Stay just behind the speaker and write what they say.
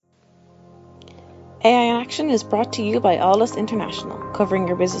AI in Action is brought to you by Aldus International, covering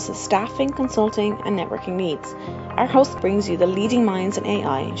your business's staffing, consulting, and networking needs. Our host brings you the leading minds in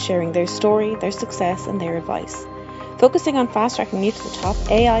AI, sharing their story, their success, and their advice. Focusing on fast-tracking you to the top,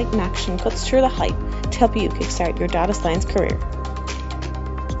 AI in Action cuts through the hype to help you kickstart your data science career.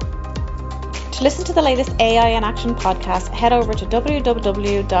 To listen to the latest AI in Action podcast, head over to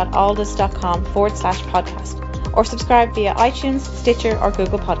www.aldus.com/podcast or subscribe via iTunes, Stitcher, or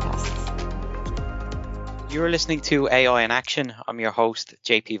Google Podcasts. You're listening to AI in Action. I'm your host,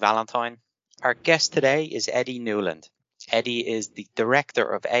 JP Valentine. Our guest today is Eddie Newland. Eddie is the Director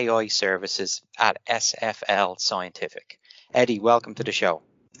of AI Services at SFL Scientific. Eddie, welcome to the show.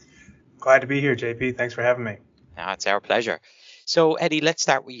 Glad to be here, JP. Thanks for having me. It's our pleasure. So, Eddie, let's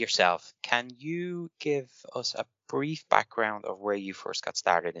start with yourself. Can you give us a brief background of where you first got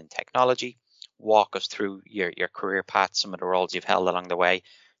started in technology? Walk us through your career path, some of the roles you've held along the way,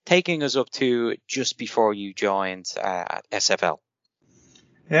 taking us up to just before you joined at SFL.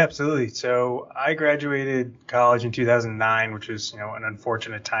 Yeah, absolutely. So I graduated college in 2009, which was, an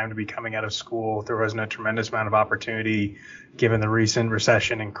unfortunate time to be coming out of school. There wasn't a tremendous amount of opportunity given the recent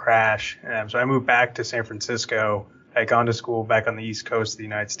recession and crash. So I moved back to San Francisco. I had gone to school back on the East Coast of the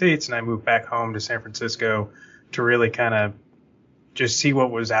United States, and I moved back home to San Francisco to really kind of just see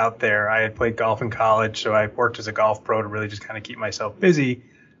what was out there. I had played golf in college, so I worked as a golf pro to really just kind of keep myself busy.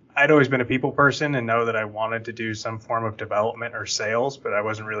 I'd always been a people person and know that I wanted to do some form of development or sales, but I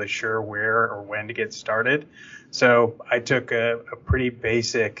wasn't really sure where or when to get started. So I took a pretty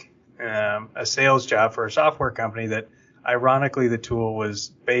basic a sales job for a software company that, ironically, the tool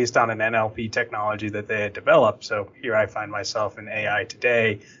was based on an NLP technology that they had developed. So here I find myself in AI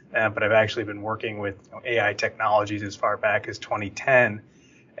today, but I've actually been working with AI technologies as far back as 2010.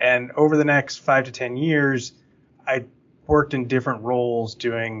 And over the next 5 to 10 years, I worked in different roles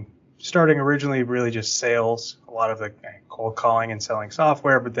starting originally really just sales, a lot of the cold calling and selling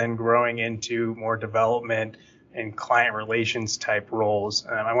software, but then growing into more development and client relations type roles.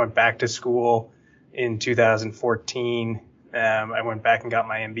 I went back to school in 2014. I went back and got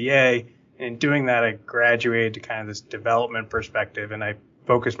my MBA. And in doing that, I graduated to kind of this development perspective, and I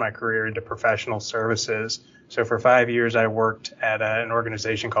focused my career into professional services. So for 5 years, I worked at an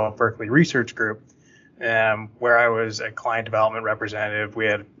organization called Berkeley Research Group, where I was a client development representative. We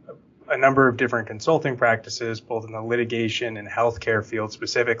had a number of different consulting practices, both in the litigation and healthcare field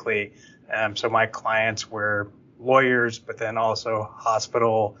specifically. So my clients were lawyers, but then also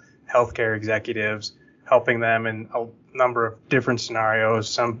hospital healthcare executives, helping them in a number of different scenarios,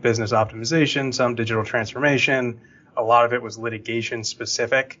 some business optimization, some digital transformation. A lot of it was litigation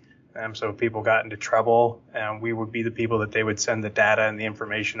specific. So if people got into trouble, we would be the people that they would send the data and the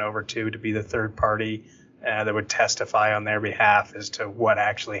information over to be the third party that would testify on their behalf as to what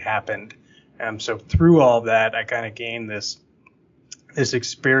actually happened. So through all of that, I kind of gained this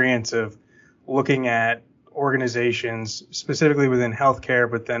experience of looking at organizations, specifically within healthcare,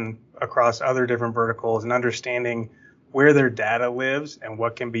 but then across other different verticals, and understanding where their data lives and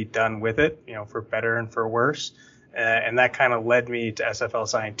what can be done with it, for better and for worse. And that kind of led me to SFL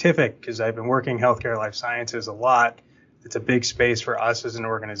Scientific, because I've been working healthcare life sciences a lot. It's a big space for us as an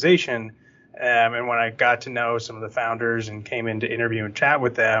organization. And when I got to know some of the founders and came in to interview and chat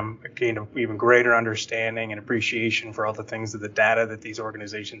with them, I gained an even greater understanding and appreciation for all the things that the data that these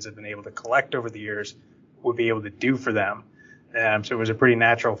organizations have been able to collect over the years would be able to do for them. So it was a pretty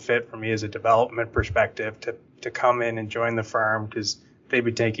natural fit for me as a development perspective to come in and join the firm, because they've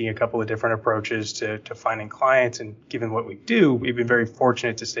been taking a couple of different approaches to finding clients. And given what we do, we've been very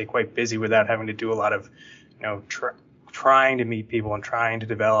fortunate to stay quite busy without having to do a lot of, trying to meet people and trying to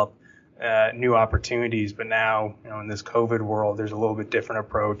develop new opportunities. But now, in this COVID world, there's a little bit different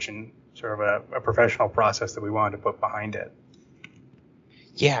approach and sort of a professional process that we wanted to put behind it.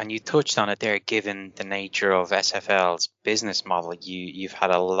 Yeah, and you touched on it there, given the nature of SFL's business model. You've had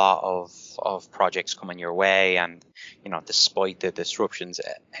a lot of projects coming your way, and despite the disruptions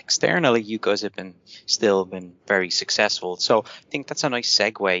externally, you guys have still been very successful. So I think that's a nice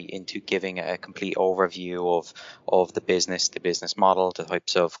segue into giving a complete overview of the business model, the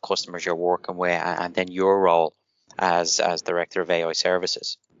types of customers you're working with, and then your role as Director of AI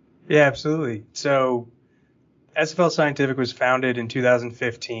Services. Yeah, absolutely. So SFL Scientific was founded in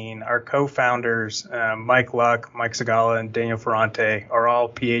 2015. Our co-founders, Mike Luck, Mike Segala, and Daniel Ferrante, are all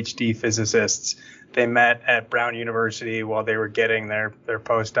PhD physicists. They met at Brown University while they were getting their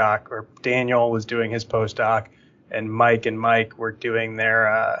postdoc, or Daniel was doing his postdoc, and Mike were doing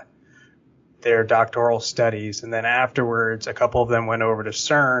their doctoral studies. And then afterwards, a couple of them went over to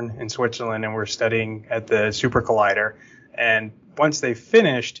CERN in Switzerland and were studying at the Super Collider. And once they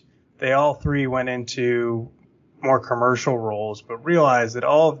finished, they all three went into more commercial roles, but realized that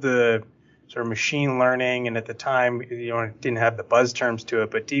all of the sort of machine learning, and at the time, it didn't have the buzz terms to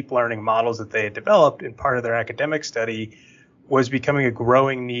it, but deep learning models that they had developed in part of their academic study was becoming a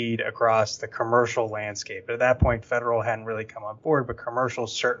growing need across the commercial landscape. At that point, federal hadn't really come on board, but commercial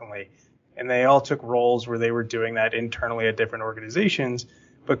certainly. And they all took roles where they were doing that internally at different organizations,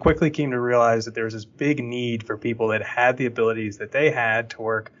 but quickly came to realize that there was this big need for people that had the abilities that they had to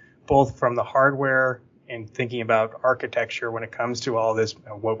work both from the hardware and thinking about architecture when it comes to all this,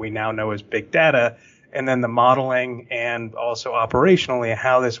 what we now know as big data, and then the modeling and also operationally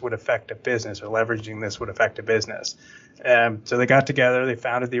how this would affect a business or leveraging this would affect a business. So they got together, they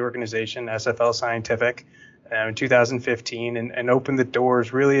founded the organization, SFL Scientific, in 2015 and opened the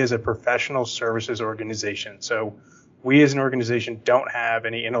doors really as a professional services organization. So we as an organization don't have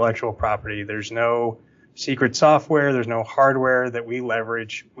any intellectual property. There's no secret software. There's no hardware that we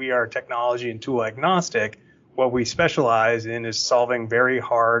leverage. We are technology and tool agnostic. What we specialize in is solving very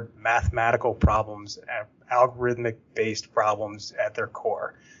hard mathematical problems, algorithmic-based problems at their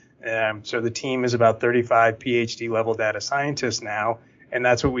core. So the team is about 35 PhD level data scientists now, and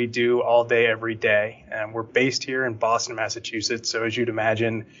that's what we do all day, every day. We're based here in Boston, Massachusetts. So as you'd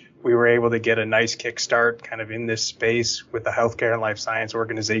imagine, we were able to get a nice kickstart kind of in this space with the healthcare and life science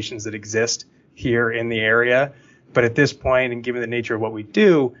organizations that exist here in the area. But at this point, and given the nature of what we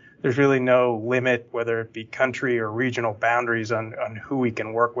do, there's really no limit, whether it be country or regional boundaries on who we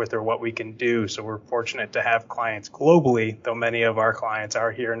can work with or what we can do. So we're fortunate to have clients globally, though many of our clients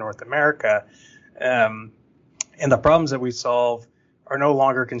are here in North America. And the problems that we solve are no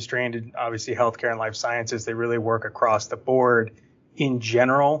longer constrained to obviously healthcare and life sciences. They really work across the board. In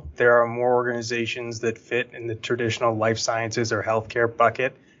general, there are more organizations that fit in the traditional life sciences or healthcare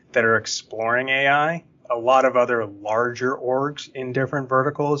bucket that are exploring AI. A lot of other larger orgs in different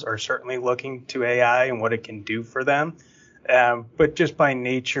verticals are certainly looking to AI and what it can do for them. But just by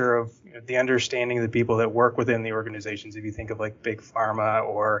nature of the understanding of the people that work within the organizations, if you think of like big pharma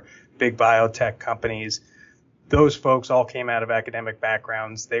or big biotech companies, those folks all came out of academic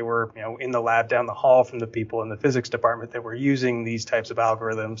backgrounds. They were, in the lab down the hall from the people in the physics department that were using these types of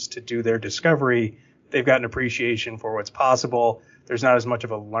algorithms to do their discovery. They've got an appreciation for what's possible. There's not as much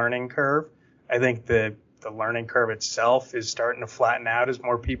of a learning curve. I think the learning curve itself is starting to flatten out as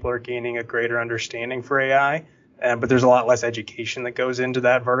more people are gaining a greater understanding for AI. But there's a lot less education that goes into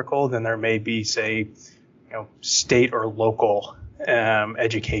that vertical than there may be, say, state or local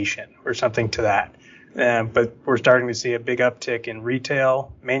education or something to that. But we're starting to see a big uptick in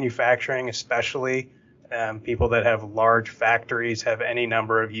retail, manufacturing especially. People that have large factories have any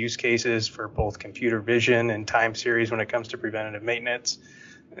number of use cases for both computer vision and time series when it comes to preventative maintenance.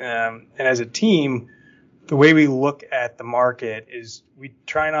 And as a team, the way we look at the market is we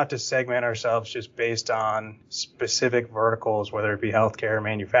try not to segment ourselves just based on specific verticals, whether it be healthcare or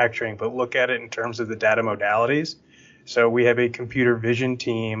manufacturing, but look at it in terms of the data modalities. So we have a computer vision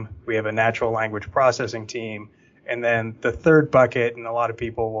team, we have a natural language processing team, and then the third bucket, and a lot of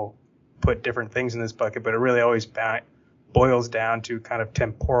people will put different things in this bucket, but it really always boils down to kind of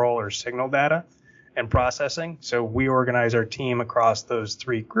temporal or signal data and processing. So we organize our team across those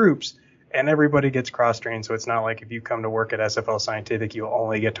three groups, and everybody gets cross-trained. So it's not like if you come to work at SFL Scientific, you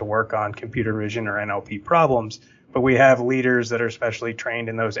only get to work on computer vision or NLP problems, but we have leaders that are specially trained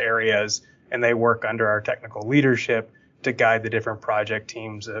in those areas, and they work under our technical leadership to guide the different project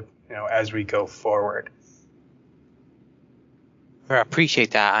teams, as we go forward. I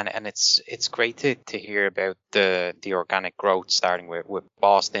appreciate that, and it's great to hear about the organic growth starting with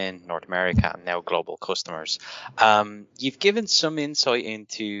Boston, North America, and now global customers. You've given some insight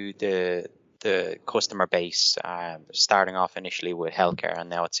into the customer base, starting off initially with healthcare, and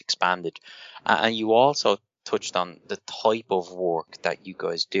now it's expanded. And you also touched on the type of work that you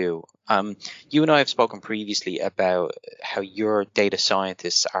guys do. You and I have spoken previously about how your data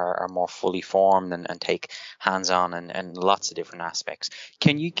scientists are more fully formed and take hands-on and lots of different aspects.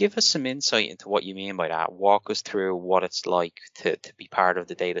 Can you give us some insight into what you mean by that? Walk us through what it's like to be part of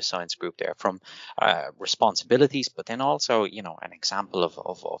the data science group there, from responsibilities, but then also, an example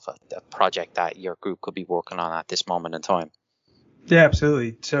of a project that your group could be working on at this moment in time. Yeah,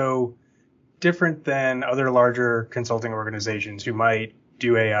 absolutely. So different than other larger consulting organizations who might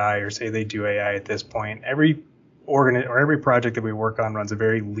do AI or say they do AI at this point, every project that we work on runs a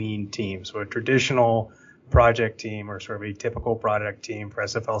very lean team. So a traditional project team or sort of a typical product team for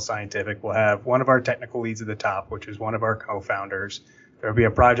SFL Scientific will have one of our technical leads at the top, which is one of our co-founders. There'll be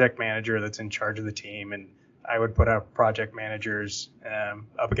a project manager that's in charge of the team, and I would put our project managers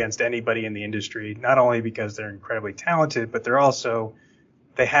up against anybody in the industry, not only because they're incredibly talented, but they're also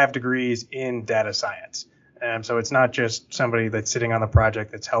they have degrees in data science. So it's not just somebody that's sitting on the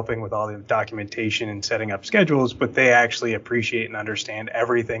project that's helping with all the documentation and setting up schedules, but they actually appreciate and understand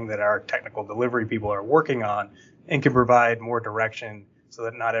everything that our technical delivery people are working on and can provide more direction so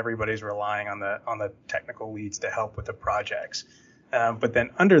that not everybody's relying on the technical leads to help with the projects. But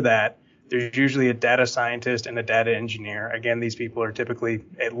then under that, there's usually a data scientist and a data engineer. Again, these people are typically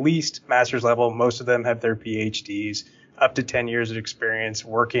at least master's level. Most of them have their PhDs, up to 10 years of experience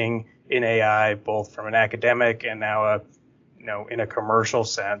working in AI, both from an academic and now in a commercial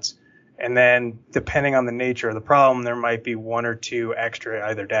sense. And then depending on the nature of the problem, there might be one or two extra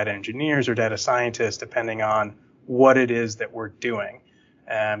either data engineers or data scientists, depending on what it is that we're doing.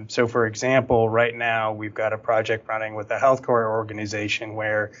 So for example, right now we've got a project running with a healthcare organization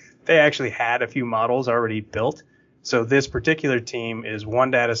where they actually had a few models already built. So this particular team is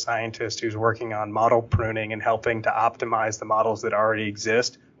one data scientist who's working on model pruning and helping to optimize the models that already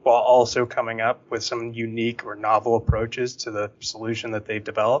exist, while also coming up with some unique or novel approaches to the solution that they've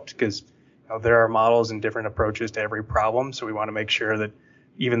developed, because there are models and different approaches to every problem. So we want to make sure that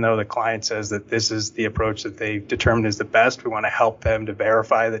even though the client says that this is the approach that they've determined is the best, we want to help them to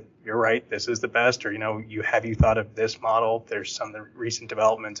verify that you're right, this is the best, or, have you thought of this model? There's some recent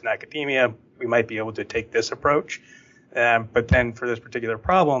developments in academia. We might be able to take this approach. But then for this particular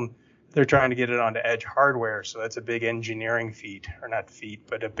problem, they're trying to get it onto edge hardware. So that's a big engineering feat, or not feat,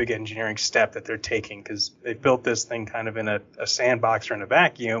 but a big engineering step that they're taking, because they built this thing kind of in a sandbox or in a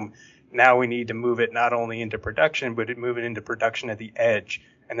vacuum. Now we need to move it not only into production, but move it into production at the edge.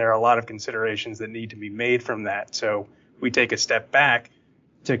 And there are a lot of considerations that need to be made from that. So we take a step back,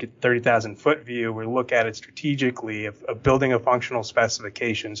 take a 30,000 foot view. We look at it strategically of building a functional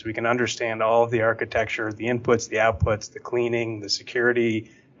specification so we can understand all of the architecture, the inputs, the outputs, the cleaning, the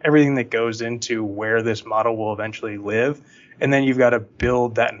security, everything that goes into where this model will eventually live. And then you've got to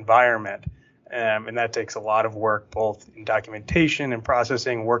build that environment. And that takes a lot of work, both in documentation and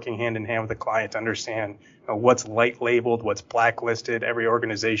processing, working hand in hand with the client to understand what's light labeled, what's blacklisted. Every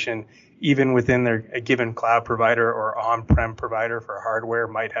organization, even within a given cloud provider or on-prem provider for hardware,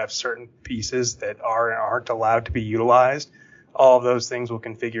 might have certain pieces that are and aren't allowed to be utilized. All of those things will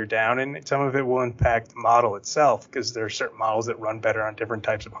configure down, and some of it will impact the model itself, because there are certain models that run better on different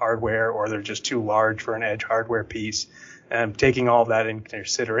types of hardware, or they're just too large for an edge hardware piece. Taking all of that into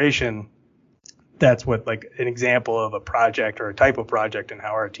consideration, that's what, like, an example of a project or a type of project and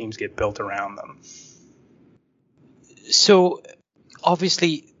how our teams get built around them. So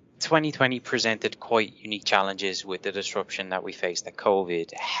obviously 2020 presented quite unique challenges with the disruption that we faced at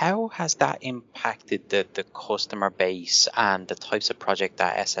COVID. How has that impacted the customer base and the types of project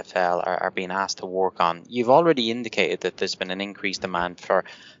that SFL are being asked to work on? You've already indicated that there's been an increased demand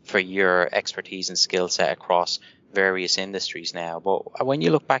for your expertise and skill set across various industries now. But when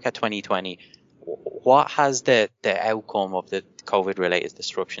you look back at 2020, what has the outcome of the COVID-related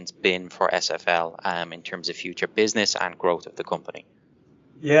disruptions been for SFL in terms of future business and growth of the company?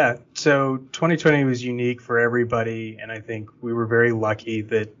 Yeah, so 2020 was unique for everybody, and I think we were very lucky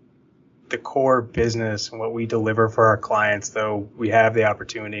that the core business and what we deliver for our clients, though we have the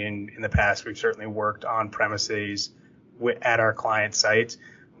opportunity, and in the past we've certainly worked on premises at our client sites.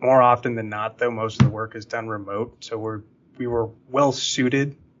 More often than not, though, most of the work is done remote, so we were well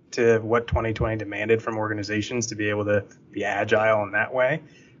suited to what 2020 demanded from organizations to be able to be agile in that way.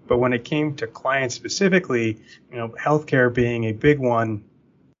 But when it came to clients specifically, healthcare being a big one,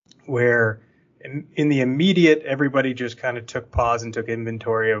 where in the immediate, everybody just kind of took pause and took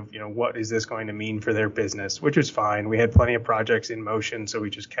inventory of, what is this going to mean for their business, which was fine. We had plenty of projects in motion, so we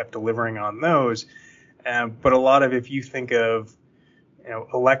just kept delivering on those. But a lot of, if you think of,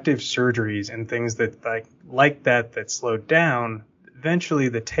 elective surgeries and things that like that slowed down, eventually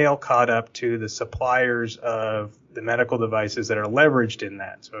the tail caught up to the suppliers of the medical devices that are leveraged in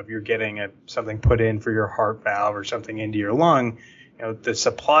that. So if you're getting something put in for your heart valve or something into your lung, the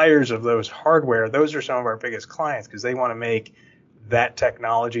suppliers of those hardware, those are some of our biggest clients, because they want to make that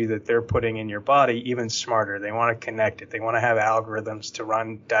technology that they're putting in your body even smarter. They want to connect it. They want to have algorithms to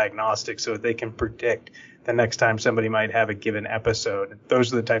run diagnostics so that they can predict the next time somebody might have a given episode.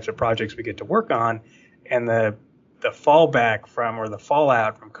 Those are the types of projects we get to work on. And the fallback from, or the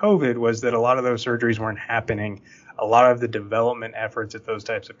fallout from COVID, was that a lot of those surgeries weren't happening. A lot of the development efforts at those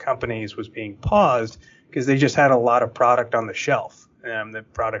types of companies was being paused because they just had a lot of product on the shelf. The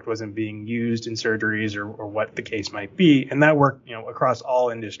product wasn't being used in surgeries or what the case might be. And that worked, across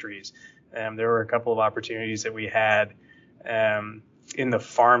all industries. There were a couple of opportunities that we had in the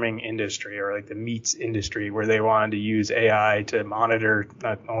farming industry, or like the meats industry, where they wanted to use AI to monitor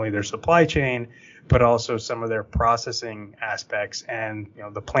not only their supply chain, but also some of their processing aspects. And,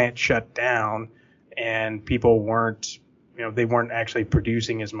 the plant shut down and people weren't, they weren't actually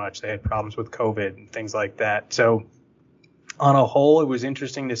producing as much. They had problems with COVID and things like that. So on a whole, it was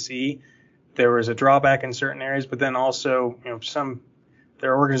interesting to see there was a drawback in certain areas, but then also,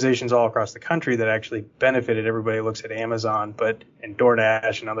 there are organizations all across the country that actually benefited. Everybody looks at Amazon, and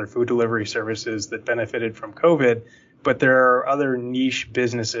DoorDash and other food delivery services that benefited from COVID. But there are other niche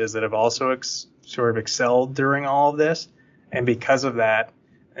businesses that have also sort of excelled during all of this. And because of that,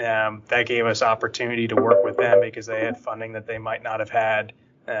 that gave us opportunity to work with them because they had funding that they might not have had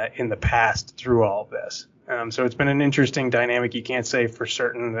in the past through all of this. So it's been an interesting dynamic. You can't say for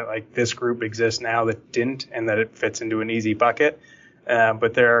certain that like this group exists now that didn't and that it fits into an easy bucket.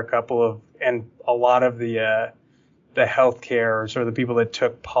 But there are a couple of, and a lot of the healthcare, or sort of the people that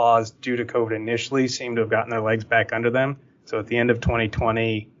took pause due to COVID initially seem to have gotten their legs back under them. So at the end of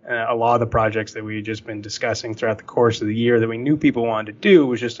 2020, a lot of the projects that we had just been discussing throughout the course of the year that we knew people wanted to do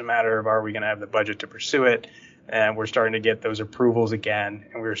was just a matter of, are we going to have the budget to pursue it? And we're starting to get those approvals again,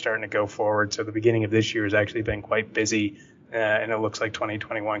 and we're starting to go forward. So the beginning of this year has actually been quite busy, and it looks like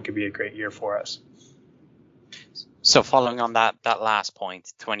 2021 could be a great year for us. So following on that last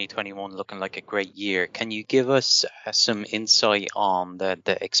point, 2021 looking like a great year, can you give us some insight on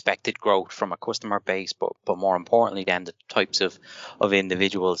the expected growth from a customer base, but more importantly then the types of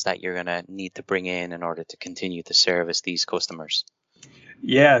individuals that you're going to need to bring in order to continue to service these customers?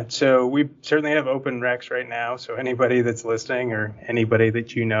 Yeah, so we certainly have open recs right now. So anybody that's listening or anybody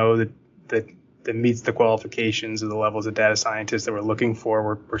that that meets the qualifications of the levels of data scientists that we're looking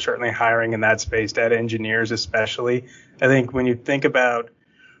for, we're certainly hiring in that space, data engineers especially. I think when you think about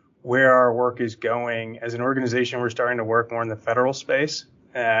where our work is going, as an organization, we're starting to work more in the federal space.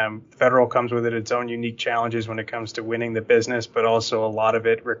 Federal comes with its own unique challenges when it comes to winning the business, but also a lot of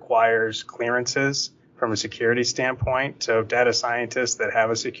it requires clearances from a security standpoint. So data scientists that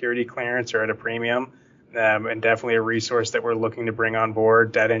have a security clearance are at a premium. And definitely a resource that we're looking to bring on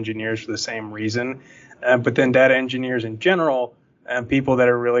board, data engineers for the same reason. But then data engineers in general, people that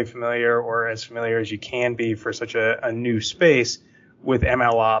are really familiar or as familiar as you can be for such a new space with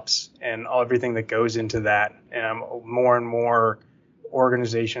ML ops and everything that goes into that. More and more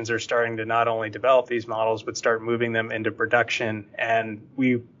organizations are starting to not only develop these models, but start moving them into production. And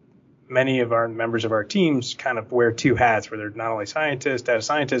many of our members of our teams kind of wear two hats, where they're not only data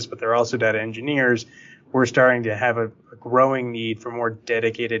scientists, but they're also data engineers. We're starting to have a growing need for more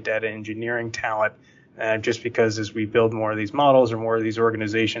dedicated data engineering talent, just because as we build more of these models or more of these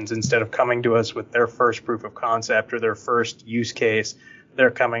organizations, instead of coming to us with their first proof of concept or their first use case,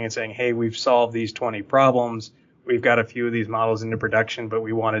 they're coming and saying, hey, we've solved these 20 problems. We've got a few of these models into production, but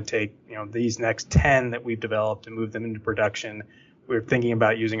we want to take these next 10 that we've developed and move them into production. We're thinking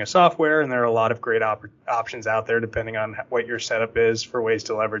about using a software, and there are a lot of great options out there depending on what your setup is for ways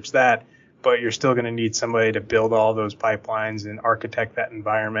to leverage that. But you're still going to need somebody to build all those pipelines and architect that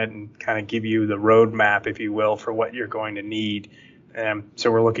environment and kind of give you the roadmap, if you will, for what you're going to need. So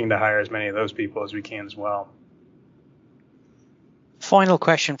we're looking to hire as many of those people as we can as well. Final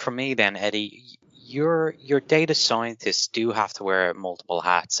question from me then, Eddie. Your data scientists do have to wear multiple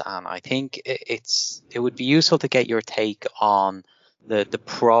hats, and I think it would be useful to get your take on the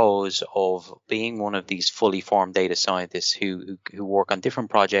pros of being one of these fully formed data scientists who work on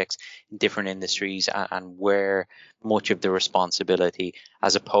different projects in different industries and wear much of the responsibility,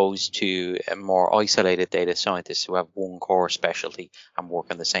 as opposed to a more isolated data scientists who have one core specialty and work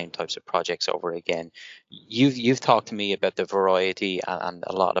on the same types of projects over again. You've talked to me about the variety and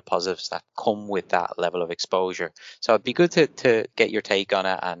a lot of the positives that come with that level of exposure. So it'd be good to get your take on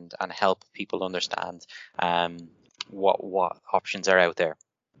it and help people understand what options are out there.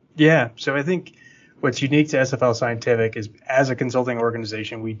 Yeah, so I think what's unique to SFL Scientific is, as a consulting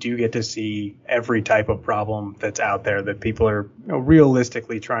organization, we do get to see every type of problem that's out there that people are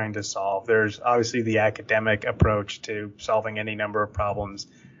realistically trying to solve. There's obviously the academic approach to solving any number of problems,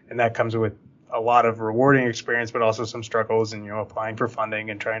 and that comes with a lot of rewarding experience, but also some struggles in applying for funding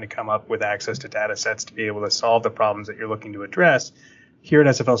and trying to come up with access to data sets to be able to solve the problems that you're looking to address. Here at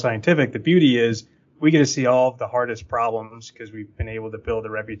SFL Scientific, the beauty is we get to see all of the hardest problems because we've been able to build a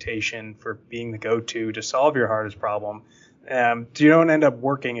reputation for being the go-to to solve your hardest problem. So you don't end up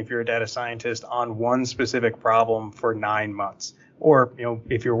working, if you're a data scientist, on one specific problem for 9 months. Or,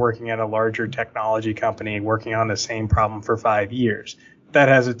 if you're working at a larger technology company working on the same problem for 5 years. That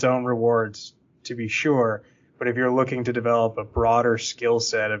has its own rewards, to be sure. But if you're looking to develop a broader skill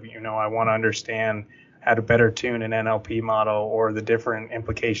set of, I want to understand how to better tune an NLP model or the different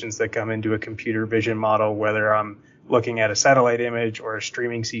implications that come into a computer vision model, whether I'm looking at a satellite image or a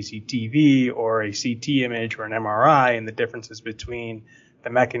streaming CCTV or a CT image or an MRI, and the differences between the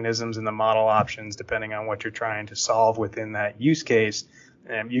mechanisms and the model options depending on what you're trying to solve within that use case.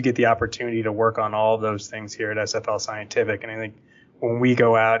 You get the opportunity to work on all of those things here at SFL Scientific. And I think when we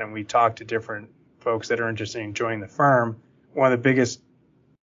go out and we talk to different folks that are interested in joining the firm, one of the biggest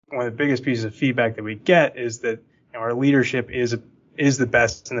pieces of feedback that we get is that our leadership is the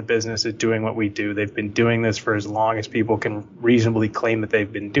best in the business at doing what we do. They've been doing this for as long as people can reasonably claim that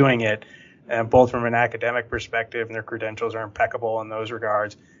they've been doing it, both from an academic perspective, and their credentials are impeccable in those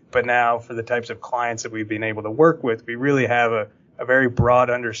regards. But now for the types of clients that we've been able to work with, we really have a very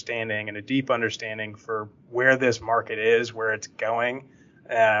broad understanding and a deep understanding for where this market is, where it's going,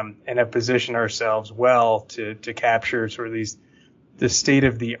 and have positioned ourselves well to capture sort of the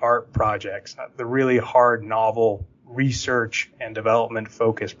state-of-the-art projects, the really hard, novel research and development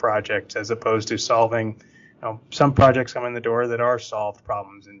focused projects, as opposed to solving some projects come in the door that are solved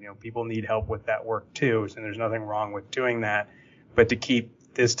problems, and people need help with that work too. So there's nothing wrong with doing that, but to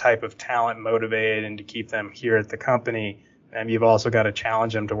keep this type of talent motivated and to keep them here at the company, you've also got to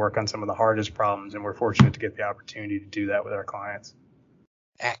challenge them to work on some of the hardest problems, and we're fortunate to get the opportunity to do that with our clients.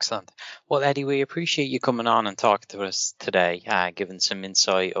 Excellent. Well, Eddie, we appreciate you coming on and talking to us today, giving some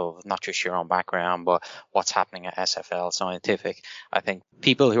insight of not just your own background, but what's happening at SFL Scientific. I think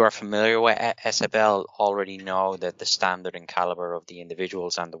people who are familiar with SFL already know that the standard and caliber of the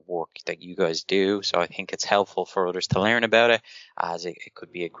individuals and the work that you guys do. So I think it's helpful for others to learn about it, as it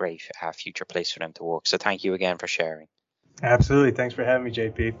could be a great future place for them to work. So thank you again for sharing. Absolutely. Thanks for having me,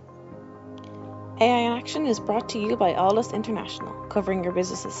 JP. AI in Action is brought to you by Aldus International, covering your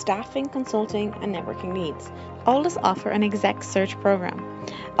business's staffing, consulting, and networking needs. Aldus offer an exec search program.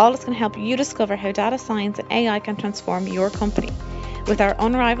 Aldus can help you discover how data science and AI can transform your company. With our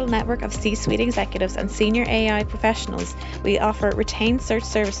unrivaled network of C-suite executives and senior AI professionals, we offer retained search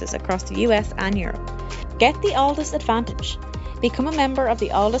services across the US and Europe. Get the Aldus advantage. Become a member of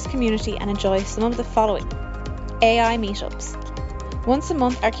the Aldus community and enjoy some of the following: AI meetups. Once a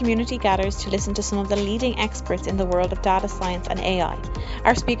month, our community gathers to listen to some of the leading experts in the world of data science and AI.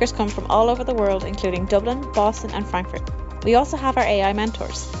 Our speakers come from all over the world, including Dublin, Boston, and Frankfurt. We also have our AI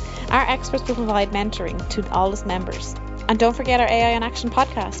mentors. Our experts will provide mentoring to Aldus members. And don't forget our AI in Action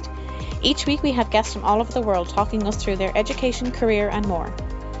podcast. Each week we have guests from all over the world talking us through their education, career, and more.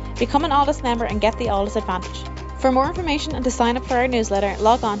 Become an Aldus member and get the Aldus advantage. For more information and to sign up for our newsletter,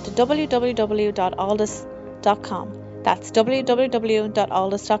 log on to www.aldus.com. That's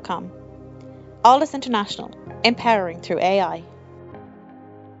www.aldus.com. Aldus International, empowering through AI.